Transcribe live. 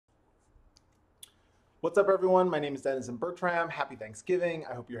What's up, everyone? My name is Dennis and Bertram. Happy Thanksgiving.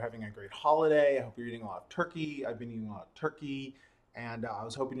 I hope you're having a great holiday. I hope you're eating a lot of turkey. I've been eating a lot of turkey, and I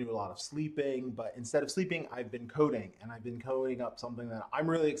was hoping to do a lot of sleeping, but instead of sleeping, I've been coding, and I've been coding up something that I'm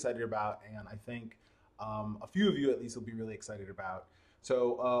really excited about, and I think a few of you at least will be really excited about.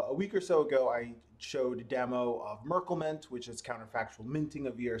 So a week or so ago, I showed a demo of Merkle-Mint, which is counterfactual minting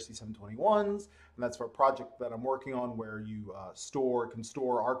of ERC 721s, and that's for a project that I'm working on where you can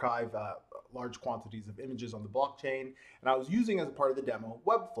store, archive large quantities of images on the blockchain. And I was using as a part of the demo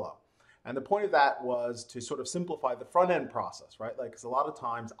Webflow. And the point of that was to sort of simplify the front end process, right? Like, because a lot of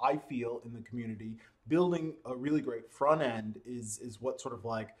times I feel in the community, building a really great front end is what sort of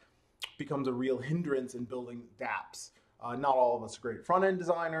like becomes a real hindrance in building dApps. Not all of us are great front end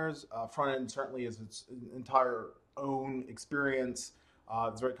designers. Front end certainly is its entire own experience.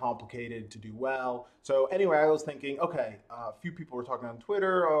 It's very complicated to do well. So anyway, I was thinking, okay, a few people were talking on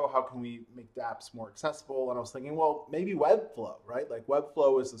Twitter, oh, how can we make dApps more accessible? And I was thinking, well, maybe Webflow, right? Like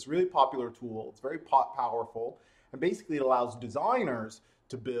Webflow is this really popular tool. It's very powerful. And basically it allows designers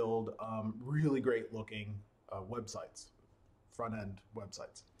to build really great looking websites, front end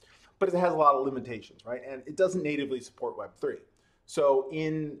websites. But it has a lot of limitations, right? And it doesn't natively support Web3. So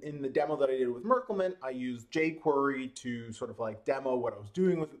in the demo that I did with Merkle-Mint, I used jQuery to sort of like demo what I was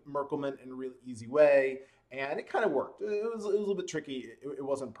doing with Merkle-Mint in a really easy way, and it kind of worked. It was a little bit tricky. It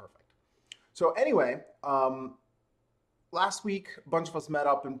wasn't perfect. So anyway, last week, a bunch of us met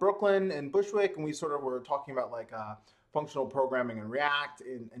up in Brooklyn and Bushwick, and we sort of were talking about like functional programming in React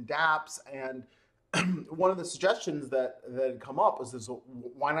and dApps, and one of the suggestions that had come up was this: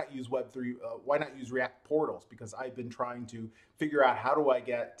 why not use Web3? Why not use React portals? Because I've been trying to figure out how do I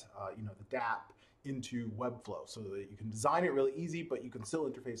get the dApp into Webflow so that you can design it really easy, but you can still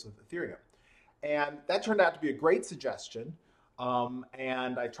interface with Ethereum. And that turned out to be a great suggestion.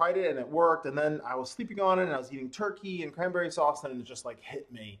 And I tried it and it worked. And then I was sleeping on it and I was eating turkey and cranberry sauce, and it just like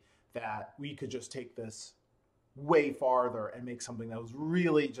hit me that we could just take this way farther and make something that was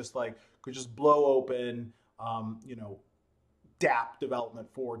really just like could just blow open dApp development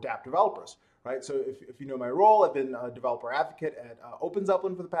for dApp developers, right? So if you know my role, I've been a developer advocate at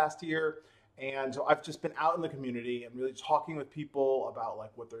OpenZeppelin for the past year, and so I've just been out in the community and really talking with people about like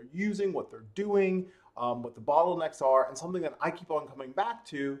what they're using, what they're doing, what the bottlenecks are. And something that I keep on coming back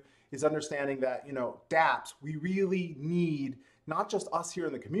to is understanding that dApps, we really need not just us here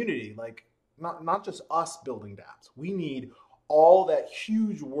in the community, like not just us building dApps. We need all that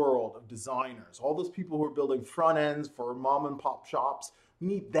huge world of designers, all those people who are building front ends for mom and pop shops. We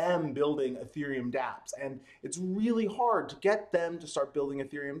need them building Ethereum dApps. And it's really hard to get them to start building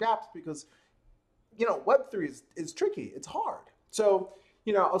Ethereum dApps because, Web3 is tricky. It's hard. So,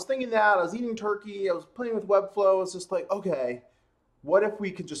 I was thinking that, I was eating turkey, I was playing with Webflow. I was just like, okay, what if we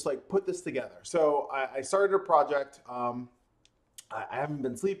could just like put this together? So I started a project. I haven't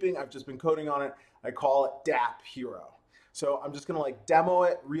been sleeping. I've just been coding on it. I call it dappHero. So I'm just going to like demo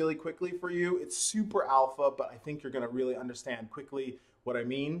it really quickly for you. It's super alpha, but I think you're going to really understand quickly what I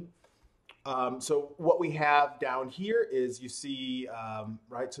mean. So what we have down here is you see,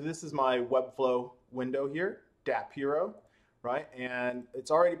 right? So this is my Webflow window here, dappHero, right? And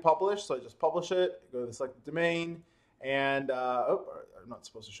it's already published. So I just publish it, go to the select domain, and oh, I'm not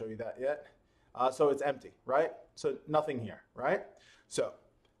supposed to show you that yet. So it's empty, right? So nothing here, right? So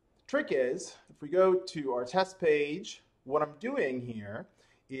the trick is, if we go to our test page, what I'm doing here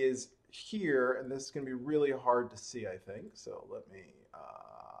is here, and this is going to be really hard to see, I think. So let me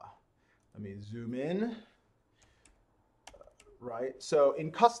zoom in. Right. So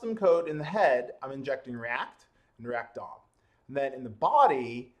in custom code in the head, I'm injecting React and React DOM. And then in the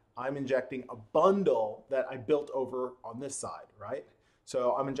body, I'm injecting a bundle that I built over on this side, right?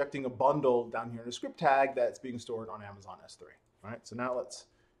 So I'm injecting a bundle down here in a script tag that's being stored on Amazon S3, right? So now let's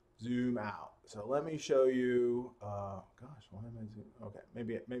zoom out. So let me show you, gosh, why am I zooming? Okay,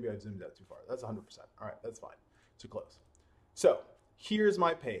 maybe I've zoomed out too far. That's 100%. All right, that's fine. Too close. So here's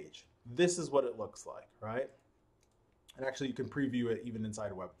my page. This is what it looks like, right? And actually you can preview it even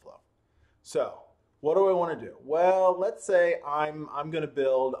inside of Webflow. So what do I want to do? Well, let's say I'm going to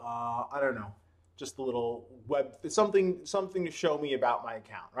build, I don't know, just a little web, something to show me about my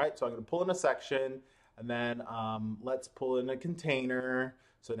account, right? So I'm going to pull in a section, and then let's pull in a container.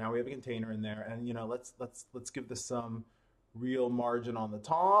 So now we have a container in there, and let's give this some real margin on the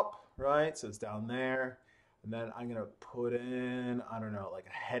top, right? So it's down there, and then I'm going to put in, I don't know, like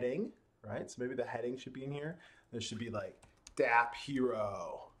a heading, right? So maybe the heading should be in here. There should be like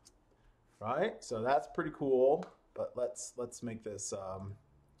dappHero, right? So that's pretty cool. But let's make this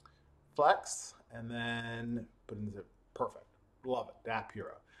flex and then put in the perfect. Love it,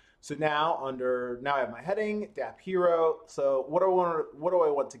 dappHero. So now now I have my heading, dappHero. So what do I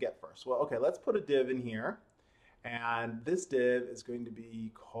want to get first? Well, okay, let's put a div in here. And this div is going to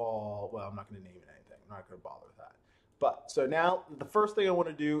be called, well, I'm not going to name it anything. I'm not going to bother with that. But so now the first thing I want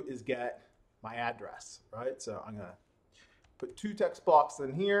to do is get my address, right? So I'm going to put 2 text blocks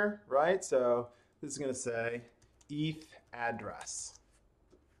in here, right? So this is going to say ETH address.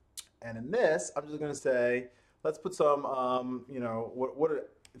 And in this, I'm just going to say, let's put some, you know, what do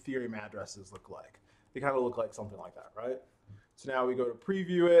Ethereum addresses look like? They kind of look like something like that, right? So now we go to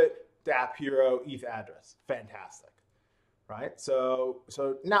preview it, dappHero, ETH address. Fantastic, right? So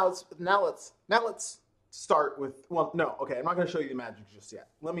now let's start with, well, no, okay, I'm not going to show you the magic just yet.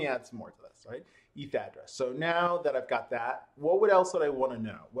 Let me add some more to this, right? ETH address. So now that I've got that, what else would I want to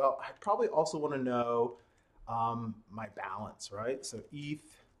know? Well, I probably also want to know my balance, right? So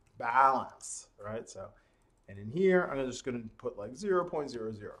ETH balance, right? So, and in here, I'm just going to put like 0.00,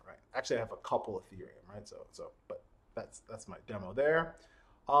 right? Actually, I have a couple of Ethereum, right? But that's my demo there.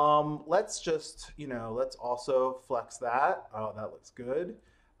 Let's just, you know, let's also flex that. Oh, that looks good.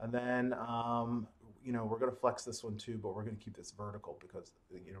 And then, you know, we're going to flex this one too, but we're going to keep this vertical because,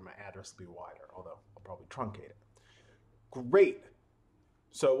 you know, my address will be wider, although I'll probably truncate it. Great.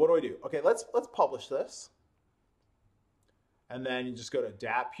 So what do? Okay, let's publish this. And then you just go to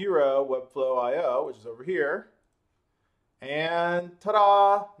dappHero, Webflow IO, which is over here. And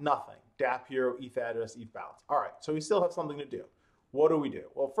ta-da, nothing. dappHero, ETH address, ETH balance. All right, so we still have something to do. What do we do?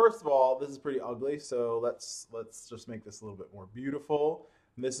 Well, first of all, this is pretty ugly, so let's just make this a little bit more beautiful.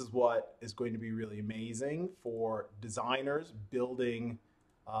 And this is what is going to be really amazing for designers building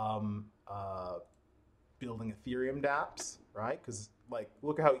building Ethereum dApps, right? Because like,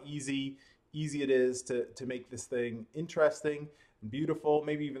 look at how easy it is to make this thing interesting and beautiful.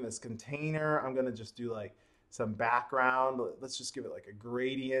 Maybe even this container. I'm gonna just do like some background. Let's just give it like a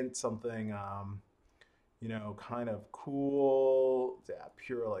gradient, something you know, kind of cool,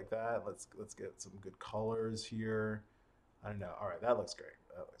 dappHero like that. Let's get some good colors here. I don't know. All right, that looks great.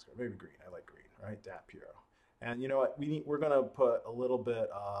 That looks great. Maybe green. I like green, right? dappHero. And you know what? We're gonna put a little bit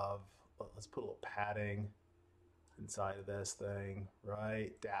of, let's put a little padding inside of this thing,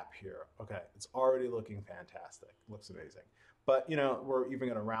 right? dappHero. Okay, it's already looking fantastic. Looks amazing. But you know, we're even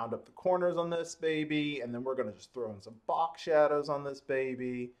gonna round up the corners on this baby, and then we're gonna just throw in some box shadows on this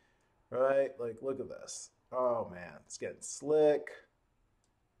baby. Right? Like, look at this. Oh man, it's getting slick.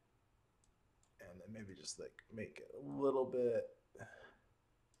 And then maybe just like make it a little bit,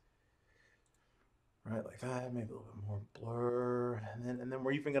 right? Like that, maybe a little bit more blur. And then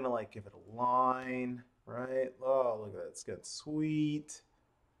we're even gonna like give it a line, right? Oh, look at that, it's getting sweet.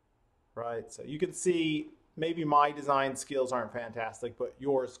 Right? So you can see maybe my design skills aren't fantastic, but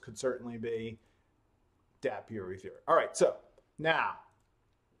yours could certainly be. dappHero Ethereum. All right, so now,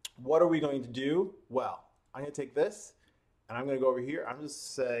 what are we going to do? Well, I'm going to take this and I'm going to go over here. I'm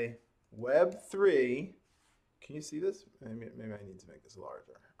just say Web3. Can you see this? Maybe I need to make this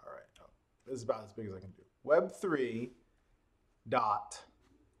larger. All right. Oh, this is about as big as I can do. Web3 dot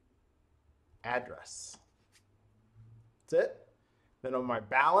address. That's it. Then on my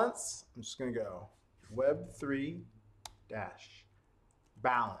balance, I'm just going to go Web3 dash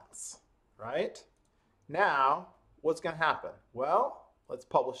balance. Right? Now, what's going to happen? Well, let's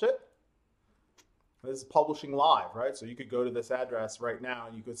publish it. This is publishing live, right? So you could go to this address right now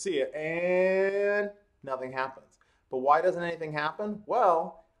and you could see it and nothing happens. But why doesn't anything happen?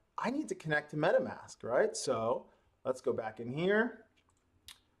 Well, I need to connect to MetaMask, right? So let's go back in here,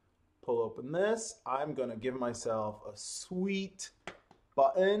 pull open this. I'm gonna give myself a sweet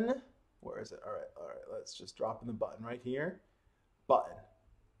button. Where is it? All right, let's just drop in the button right here. Button,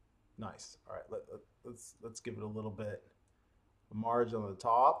 nice. All right, let's give it a little bit margin on the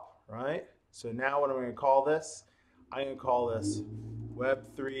top, right? So now what am I going to call this? I'm going to call this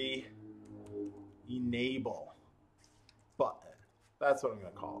Web3 enable button. That's what I'm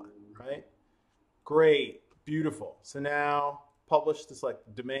going to call it, right? Great, beautiful. So now publish to select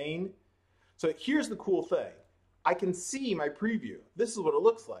the domain. So here's the cool thing. I can see my preview. This is what it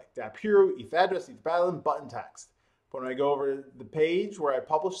looks like. dappHero, ETH address, ETH balance, button text. But when I go over to the page where I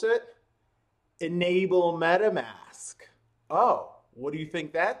published it, enable MetaMask. Oh, what do you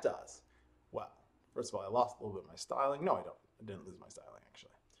think that does? Well, first of all, I lost a little bit of my styling. No, I didn't lose my styling,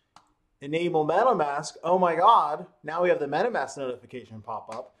 actually. Enable MetaMask. Oh my God, now we have the MetaMask notification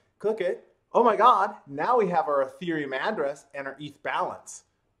pop up. Click it. Oh my God, now we have our Ethereum address and our ETH balance.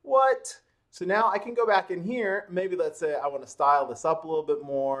 What? So now I can go back in here. Maybe let's say I want to style this up a little bit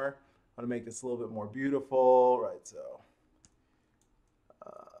more. I want to make this a little bit more beautiful, right? So,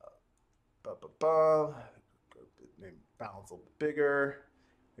 maybe balance a little bit bigger.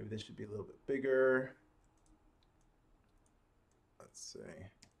 Maybe this should be a little bit bigger. Let's see.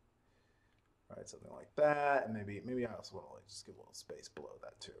 All right, something like that. And maybe I also want to like just give a little space below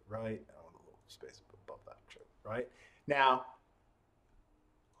that too, right? I want a little space above that too, right? Now,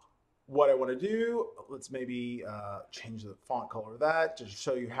 what I want to do, let's maybe change the font color of that to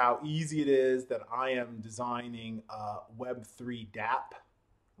show you how easy it is that I am designing a Web3 Dapp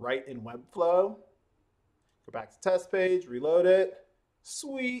right in Webflow. Go back to test page, reload it.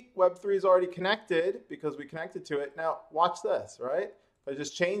 Sweet, Web3 is already connected because we connected to it. Now watch this, right? If I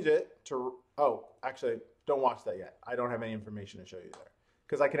just change it to, oh, actually, don't watch that yet. I don't have any information to show you there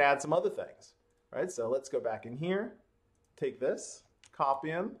because I can add some other things, right? So let's go back in here, take this, copy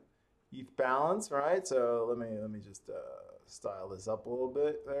them. ETH balance, right? So let me just style this up a little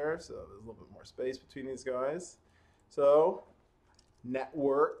bit there. So there's a little bit more space between these guys. So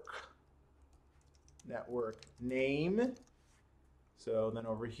network name. So then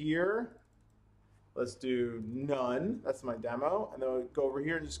over here, let's do none. That's my demo. And then we'll go over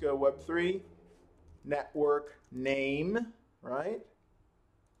here and just go Web3 network name, right?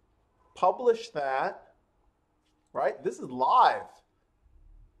 Publish that, right? This is live.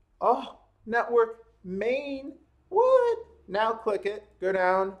 Oh, network main, what? Now click it, go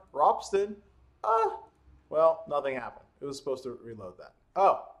down, Ropsten. Well, nothing happened. It was supposed to reload that.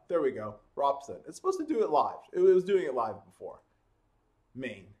 Oh, there we go, Ropsten. It's supposed to do it live. It was doing it live before.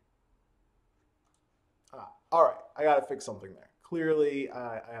 Main. All right, I gotta fix something there. Clearly,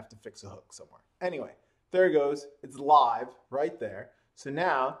 I have to fix a hook somewhere. Anyway, there it goes. It's live right there. So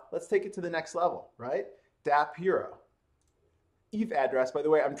now, let's take it to the next level, right? dappHero. ETH address, by the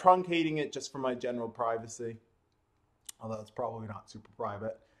way, I'm truncating it just for my general privacy, although it's probably not super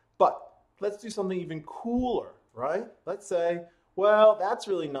private. But let's do something even cooler, right? Let's say, well, that's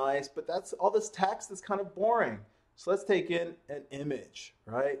really nice, but that's all this text is kind of boring. So let's take in an image,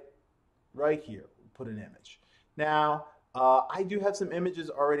 right? Right here, we'll put an image. Now, I do have some images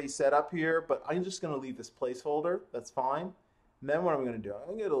already set up here, but I'm just going to leave this placeholder. That's fine. And then what I'm going to do, I'm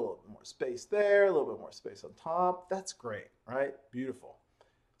going to get a little bit more space there, a little bit more space on top. That's great, right? Beautiful.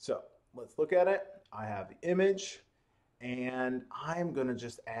 So let's look at it. I have the image, and I'm going to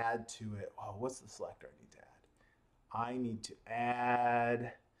just add to it. Oh, what's the selector I need to add? I need to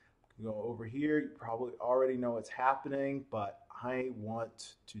add, go over here. You probably already know what's happening, but I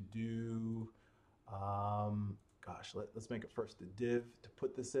want to do, gosh, let's make it first a div to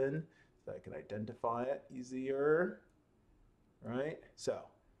put this in so I can identify it easier. Right? So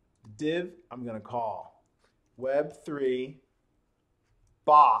the div I'm going to call Web3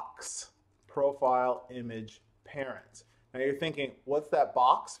 box profile image parent. Now you're thinking, what's that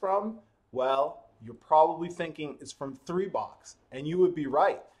box from? Well, you're probably thinking it's from 3box, and you would be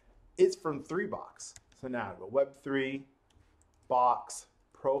right. It's from 3box. So now go Web3 box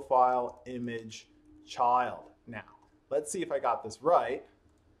profile image child. Now let's see if I got this right.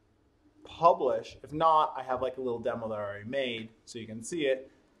 Publish. If not, I have like a little demo that I already made so you can see it.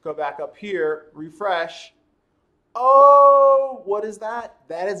 Go back up here, refresh. Oh, what is that?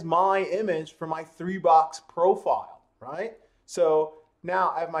 That is my image for my 3box profile, right? So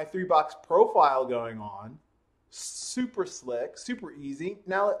now I have my 3box profile going on. Super slick, super easy.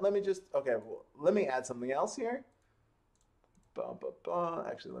 Now let me just, okay, well, let me add something else here.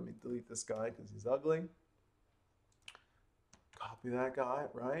 Actually, let me delete this guy because he's ugly. Copy that guy,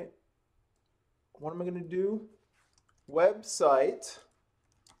 right? What am I going to do? Website.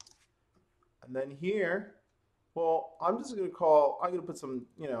 And then here, well, I'm just going to call, I'm going to put some,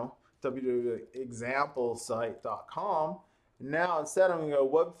 www.examplesite.com. And now instead I'm going to go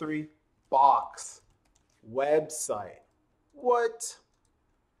Web3 box website. What?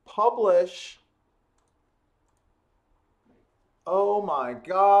 Publish. Oh my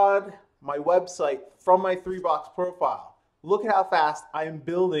God. My website from my 3box profile. Look at how fast I am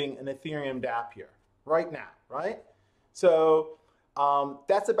building an Ethereum Dapp here right now, right? So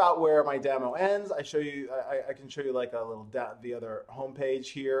that's about where my demo ends. I can show you like a little the other homepage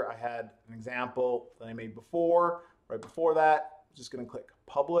here. I had an example that I made before. Right before that, I'm just going to click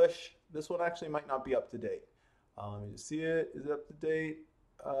publish. This one actually might not be up to date. Let me just see it. Is it up to date?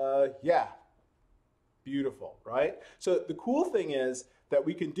 Yeah. Beautiful, right? So the cool thing is that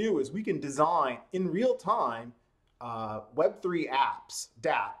we can do is we can design in real time Web3 apps,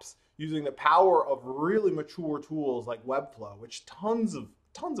 dApps, using the power of really mature tools like Webflow, which tons of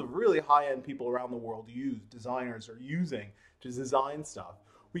really high-end people around the world use, designers are using to design stuff.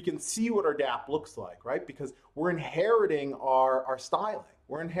 We can see what our Dapp looks like, right? Because we're inheriting our styling.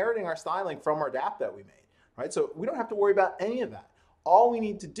 We're inheriting our styling from our Dapp that we made, right? So we don't have to worry about any of that. All we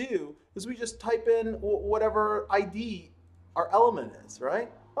need to do is we just type in whatever ID our element is,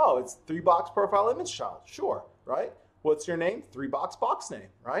 right? Oh, it's 3-box profile image child. Sure, right? What's your name? 3-box box name,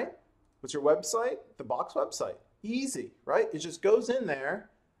 right? What's your website? The box website. Easy, right? It just goes in there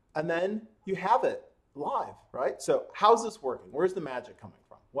and then you have it live, right? So how's this working? Where's the magic coming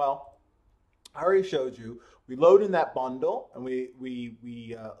from? Well, I already showed you. We load in that bundle and we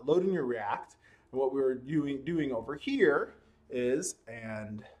load in your React. And what we're doing over here is,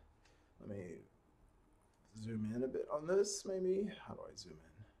 and let me zoom in a bit on this maybe. How do I zoom in?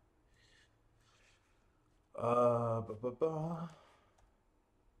 All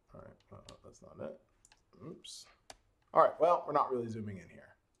right, that's not it. Oops. All right, well, we're not really zooming in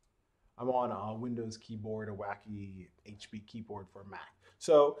here. I'm on a Windows keyboard, a wacky HB keyboard for a Mac.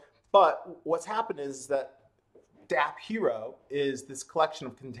 So, but what's happened is that dappHero is this collection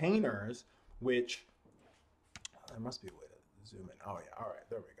of containers, which, there must be a way to zoom in. Oh yeah, all right,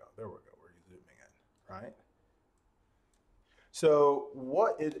 there we go, we're zooming in, right? So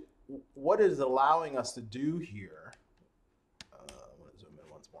what is allowing us to do here, I want to zoom in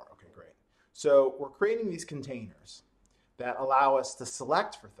once more, okay, great. So we're creating these containers that allow us to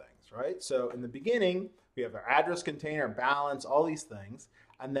select for things, right? So in the beginning, we have our address container, balance, all these things,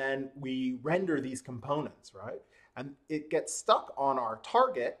 and then we render these components, right? And it gets stuck on our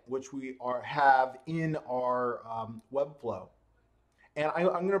target, which we have in our Webflow. And I'm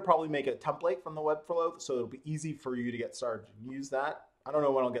going to probably make a template from the Webflow so it'll be easy for you to get started and use that. I don't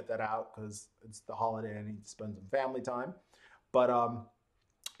know when I'll get that out because it's the holiday. I need to spend some family time. But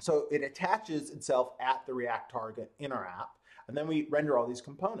so it attaches itself at the React target in our app. And then we render all these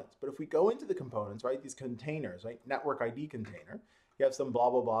components. But if we go into the components, right, these containers, right, network ID container, you have some blah,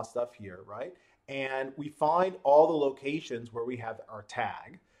 blah, blah stuff here, right? And we find all the locations where we have our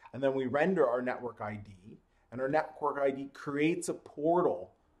tag. And then we render our network ID. And our network ID creates a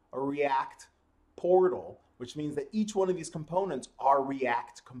portal, a React portal, which means that each one of these components are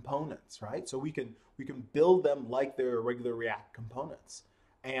React components, right? So we can build them like they're regular React components.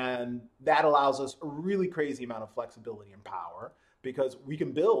 And that allows us a really crazy amount of flexibility and power because we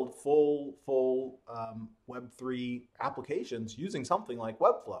can build full Web3 applications using something like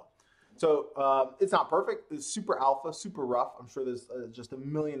Webflow. So it's not perfect. It's super alpha, super rough. I'm sure there's just a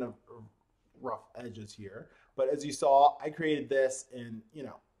million of rough edges here. But as you saw, I created this in,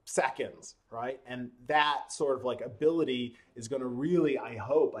 seconds, right? And that sort of like ability is going to really,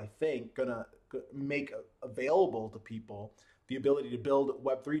 I think, going to make available to people the ability to build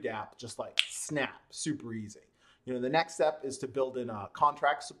Web3 Dapp just like snap, super easy. The next step is to build in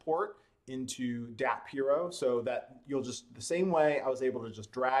contract support into dappHero so that you'll just, the same way I was able to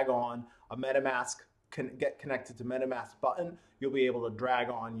just drag on a MetaMask, get connected to MetaMask button, you'll be able to drag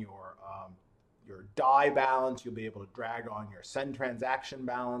on your DAI balance, you'll be able to drag on your send transaction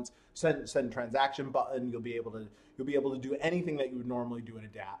balance, send transaction button, you'll be able to do anything that you would normally do in a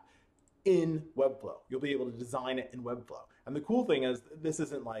Dapp in Webflow. You'll be able to design it in Webflow. And the cool thing is this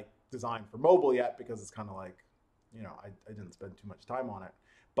isn't like designed for mobile yet because it's kind of like, I didn't spend too much time on it.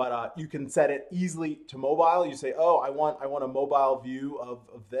 But you can set it easily to mobile. You say, oh, I want a mobile view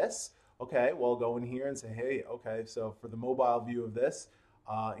of this. Okay, well, go in here and say, hey, okay, so for the mobile view of this,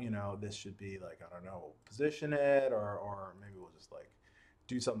 this should be like, I don't know, position it, or maybe we'll just like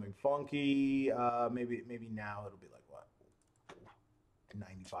do something funky. Maybe now it'll be like what,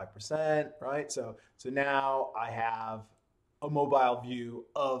 95%, right? So now I have a mobile view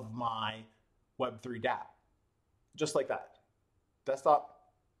of my Web3 Dapp, just like that. Desktop,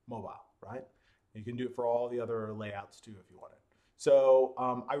 mobile, right? You can do it for all the other layouts too if you want it. So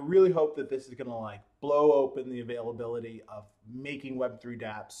I really hope that this is going to like blow open the availability of making Web3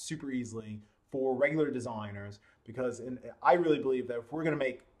 dApps super easily for regular designers, because I really believe that if we're going to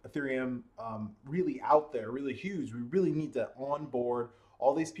make Ethereum really out there, really huge, we really need to onboard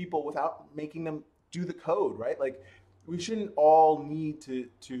all these people without making them do the code, right? Like we shouldn't all need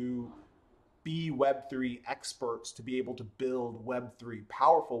to be Web3 experts to be able to build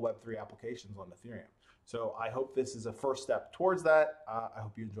powerful Web3 applications on Ethereum. So I hope this is a first step towards that. I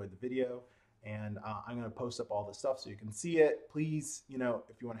hope you enjoyed the video, and I'm going to post up all this stuff so you can see it. Please, if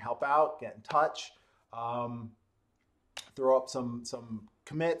you want to help out, get in touch. Throw up some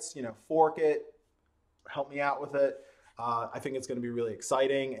commits, fork it, help me out with it. I think it's going to be really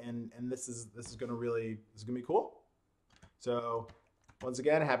exciting, and this is going to be cool. So once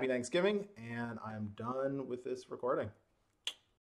again, happy Thanksgiving, and I'm done with this recording.